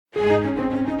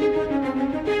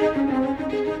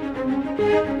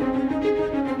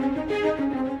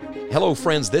Hello,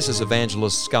 friends. This is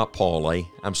Evangelist Scott Pauley.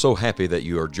 I'm so happy that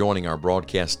you are joining our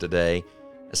broadcast today.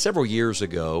 Several years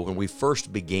ago, when we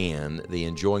first began the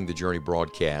Enjoying the Journey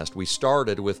broadcast, we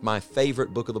started with my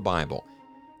favorite book of the Bible.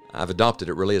 I've adopted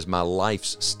it really as my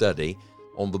life's study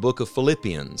on the book of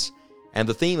Philippians. And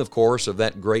the theme, of course, of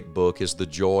that great book is the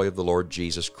joy of the Lord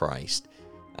Jesus Christ.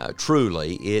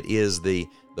 Truly, it is the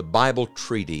Bible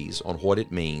treatise on what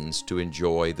it means to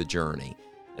enjoy the journey.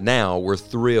 And now we're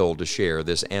thrilled to share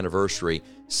this anniversary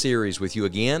series with you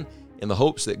again in the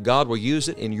hopes that God will use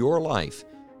it in your life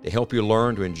to help you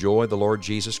learn to enjoy the Lord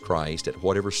Jesus Christ at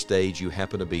whatever stage you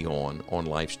happen to be on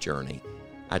life's journey.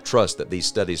 I trust that these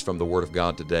studies from the Word of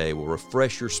God today will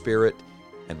refresh your spirit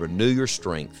and renew your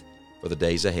strength for the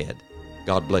days ahead.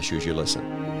 God bless you as you listen.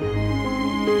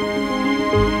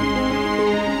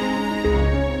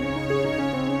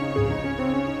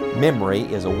 Memory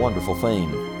is a wonderful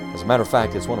thing. As a matter of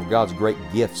fact, it's one of God's great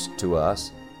gifts to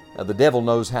us. The devil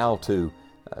knows how to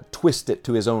twist it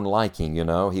to his own liking, you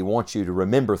know. He wants you to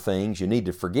remember things you need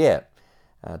to forget,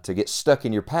 to get stuck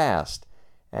in your past.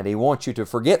 And he wants you to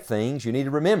forget things you need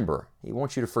to remember. He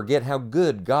wants you to forget how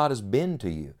good God has been to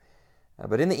you.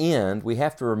 But in the end, we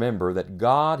have to remember that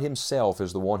God Himself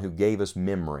is the one who gave us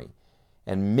memory.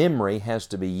 And memory has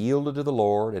to be yielded to the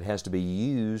Lord. It has to be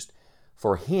used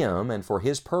for Him and for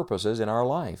His purposes in our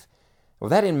life. With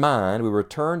that in mind, we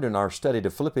returned in our study to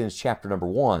Philippians chapter number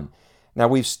 1. Now,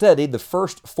 we've studied the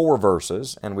first 4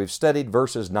 verses, and we've studied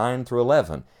verses 9 through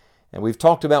 11. And we've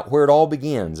talked about where it all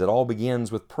begins. It all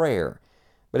begins with prayer.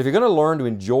 But if you're going to learn to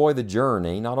enjoy the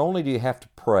journey, not only do you have to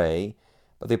pray,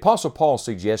 but the Apostle Paul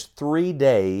suggests 3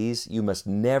 days you must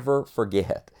never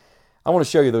forget. I want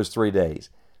to show you those 3 days.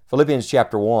 Philippians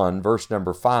chapter 1, verse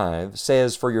number 5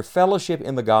 says, "For your fellowship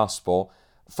in the gospel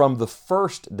from the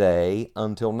first day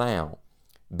until now,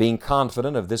 being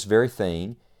confident of this very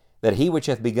thing, that He which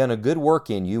hath begun a good work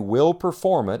in you will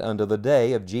perform it unto the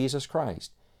day of Jesus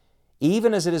Christ.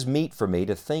 Even as it is meet for me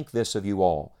to think this of you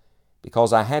all,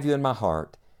 because I have you in my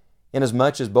heart,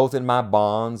 inasmuch as both in my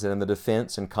bonds and in the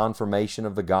defense and confirmation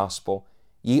of the gospel,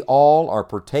 ye all are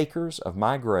partakers of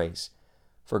my grace.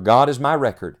 For God is my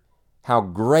record, how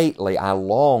greatly I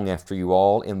long after you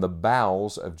all in the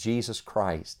bowels of Jesus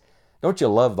Christ." Don't you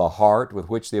love the heart with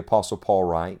which the Apostle Paul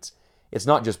writes? It's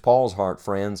not just Paul's heart,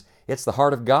 friends. It's the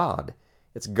heart of God.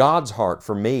 It's God's heart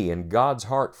for me and God's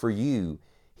heart for you.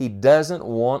 He doesn't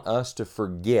want us to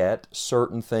forget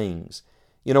certain things.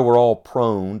 You know, we're all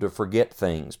prone to forget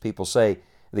things. People say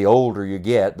the older you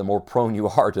get, the more prone you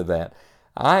are to that.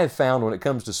 I have found when it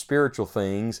comes to spiritual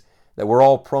things that we're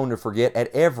all prone to forget at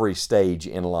every stage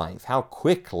in life, how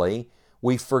quickly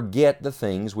we forget the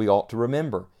things we ought to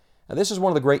remember. Now, this is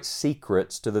one of the great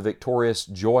secrets to the victorious,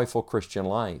 joyful Christian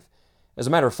life. As a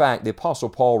matter of fact, the Apostle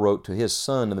Paul wrote to his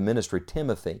son in the ministry,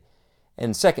 Timothy.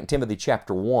 In 2 Timothy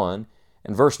chapter 1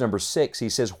 and verse number 6, he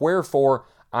says, "Wherefore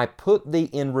I put thee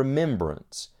in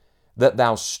remembrance, that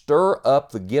thou stir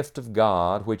up the gift of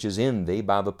God which is in thee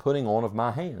by the putting on of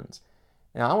my hands."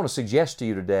 Now, I want to suggest to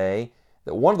you today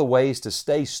that one of the ways to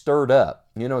stay stirred up,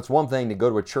 you know, it's one thing to go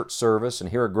to a church service and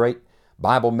hear a great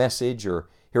Bible message or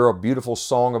hear a beautiful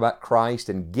song about Christ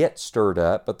and get stirred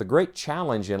up, but the great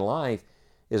challenge in life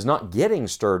is not getting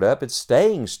stirred up, it's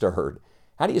staying stirred.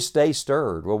 How do you stay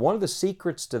stirred? Well, one of the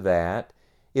secrets to that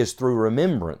is through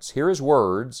remembrance. Here His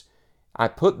words, "I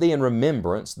put thee in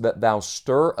remembrance that thou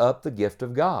stir up the gift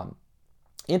of God."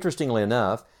 Interestingly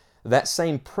enough, that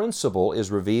same principle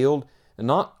is revealed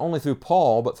not only through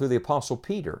Paul, but through the Apostle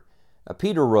Peter.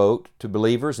 Peter wrote to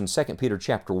believers in 2 Peter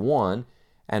chapter 1,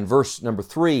 and verse number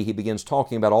 3, he begins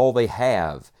talking about all they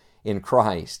have in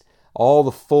Christ, all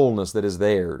the fullness that is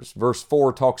theirs. Verse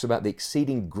 4 talks about the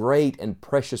exceeding great and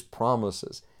precious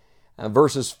promises.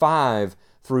 Verses 5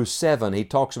 through 7, he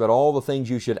talks about all the things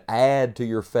you should add to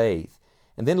your faith.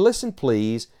 And then listen,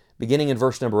 please, beginning in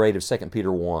verse number 8 of 2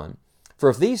 Peter 1. "For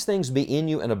if these things be in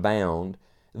you and abound,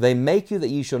 they make you that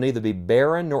ye shall neither be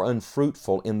barren nor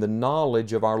unfruitful in the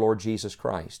knowledge of our Lord Jesus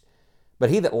Christ. But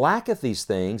he that lacketh these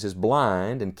things is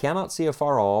blind and cannot see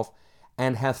afar off,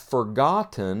 and hath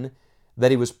forgotten that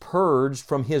he was purged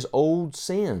from his old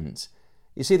sins."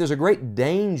 You see, there's a great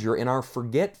danger in our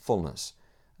forgetfulness.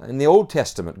 In the Old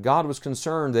Testament, God was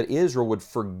concerned that Israel would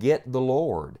forget the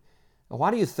Lord.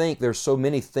 Why do you think there's so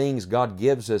many things God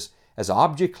gives us as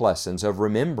object lessons of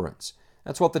remembrance?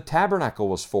 That's what the tabernacle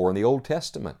was for in the Old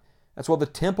Testament. That's what the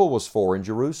temple was for in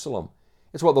Jerusalem.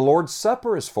 It's what the Lord's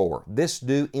Supper is for. "This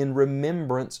do in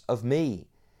remembrance of me."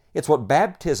 It's what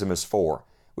baptism is for.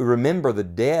 We remember the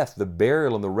death, the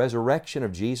burial, and the resurrection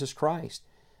of Jesus Christ.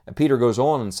 And Peter goes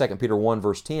on in 2 Peter 1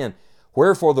 verse 10,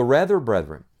 "Wherefore the rather,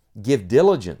 brethren, give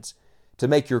diligence to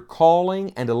make your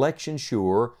calling and election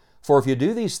sure. For if you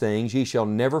do these things, ye shall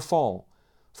never fall.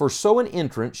 For so an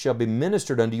entrance shall be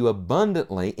ministered unto you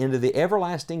abundantly into the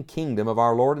everlasting kingdom of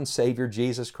our Lord and Savior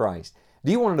Jesus Christ.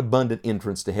 Do you want an abundant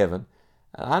entrance to heaven?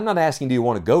 I'm not asking, do you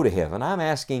want to go to heaven? I'm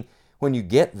asking, when you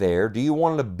get there, do you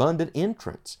want an abundant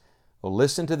entrance? Well,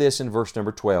 listen to this in verse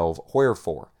number 12.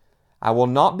 Wherefore, I will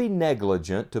not be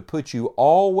negligent to put you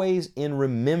always in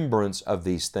remembrance of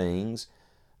these things,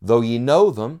 though ye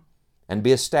know them, and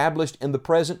be established in the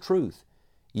present truth.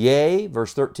 Yea,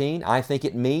 verse 13, I think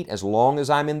it meet, as long as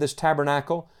I'm in this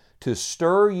tabernacle, to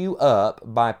stir you up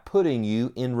by putting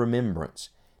you in remembrance.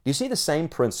 Do you see the same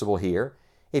principle here?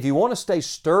 If you want to stay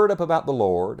stirred up about the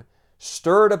Lord,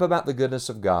 stirred up about the goodness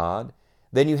of God,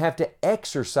 then you have to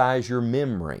exercise your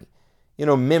memory. You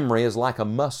know, memory is like a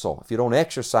muscle. If you don't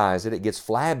exercise it, it gets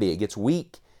flabby, it gets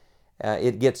weak,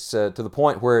 it gets to the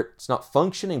point where it's not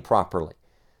functioning properly.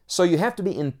 So you have to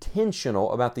be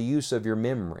intentional about the use of your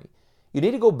memory. You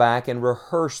need to go back and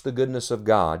rehearse the goodness of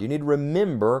God. You need to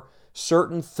remember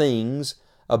certain things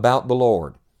about the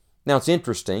Lord. Now it's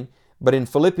interesting, but in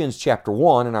Philippians chapter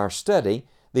 1 in our study,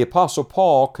 the Apostle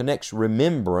Paul connects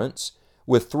remembrance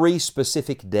with 3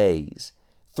 specific days.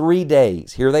 3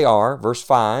 days. Here they are, verse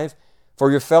 5,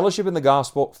 for your fellowship in the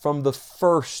gospel from the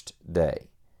first day.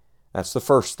 That's the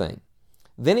first thing.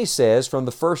 Then he says, from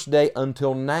the first day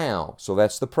until now. So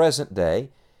that's the present day.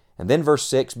 And then verse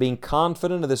 6, being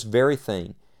confident of this very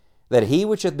thing, that he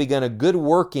which hath begun a good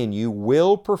work in you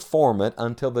will perform it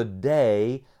until the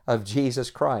day of Jesus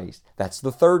Christ. That's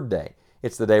the third day.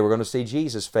 It's the day we're going to see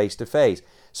Jesus face to face.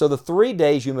 So the 3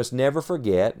 days you must never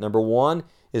forget. Number 1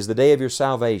 is the day of your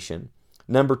salvation.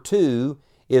 Number 2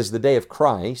 is the day of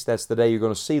Christ. That's the day you're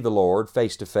going to see the Lord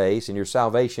face to face, and your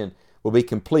salvation will be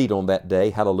complete on that day.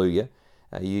 Hallelujah.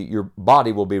 Your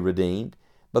body will be redeemed.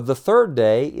 But the third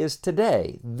day is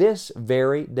today, this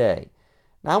very day.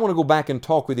 Now I want to go back and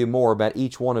talk with you more about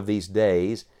each one of these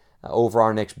days over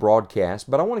our next broadcast,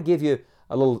 but I want to give you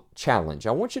a little challenge.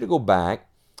 I want you to go back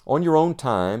on your own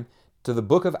time to the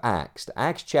book of Acts,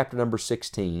 Acts chapter number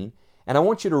 16, and I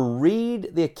want you to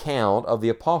read the account of the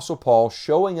Apostle Paul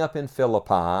showing up in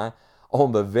Philippi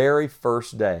on the very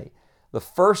first day. The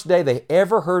first day they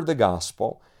ever heard the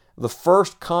gospel, the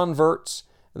first converts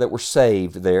that were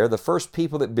saved there, the first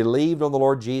people that believed on the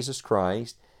Lord Jesus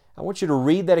Christ. I want you to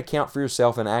read that account for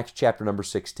yourself in Acts chapter number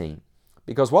 16.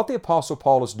 Because what the Apostle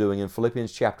Paul is doing in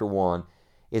Philippians chapter 1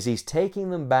 is he's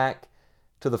taking them back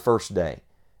to the first day.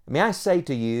 May I say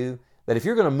to you that if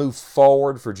you're going to move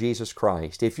forward for Jesus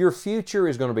Christ, if your future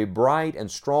is going to be bright and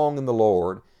strong in the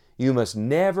Lord, you must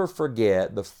never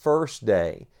forget the first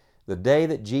day, the day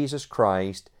that Jesus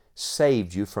Christ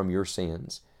saved you from your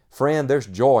sins. Friend, there's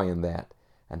joy in that.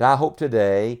 And I hope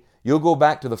today you'll go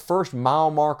back to the first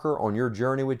mile marker on your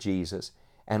journey with Jesus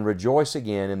and rejoice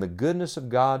again in the goodness of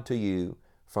God to you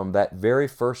from that very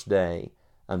first day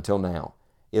until now.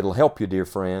 It'll help you, dear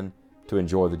friend, to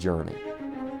enjoy the journey.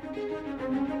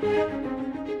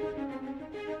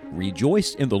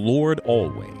 Rejoice in the Lord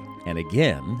always, and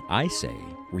again I say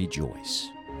rejoice.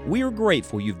 We are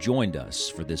grateful you've joined us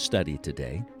for this study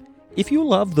today. If you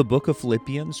love the book of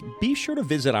Philippians, be sure to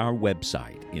visit our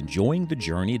website,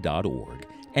 enjoyingthejourney.org,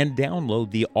 and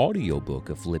download the audiobook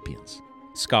of Philippians.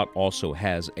 Scott also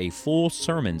has a full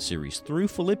sermon series through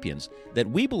Philippians that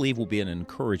we believe will be an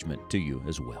encouragement to you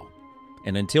as well.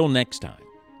 And until next time,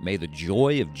 may the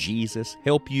joy of Jesus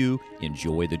help you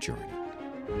enjoy the journey.